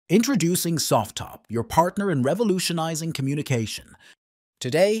Introducing Softtop, your partner in revolutionizing communication.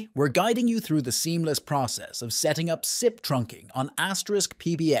 Today, we're guiding you through the seamless process of setting up SIP trunking on Asterisk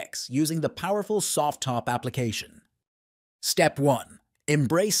PBX using the powerful Softtop application. Step 1.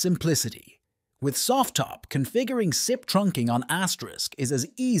 Embrace simplicity. With Softtop, configuring SIP trunking on Asterisk is as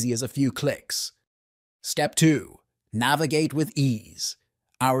easy as a few clicks. Step 2. Navigate with ease.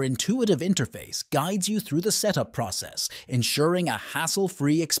 Our intuitive interface guides you through the setup process, ensuring a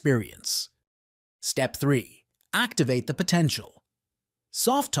hassle-free experience. Step 3. Activate the potential.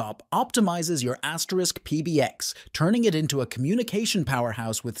 Softtop optimizes your Asterisk PBX, turning it into a communication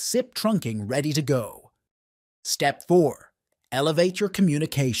powerhouse with SIP trunking ready to go. Step 4. Elevate your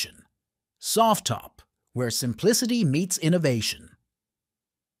communication. Softtop, where simplicity meets innovation.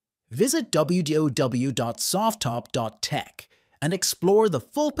 Visit www.softtop.tech and explore the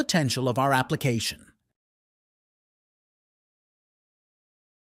full potential of our application.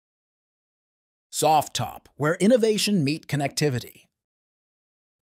 Softtop, where innovation meets connectivity.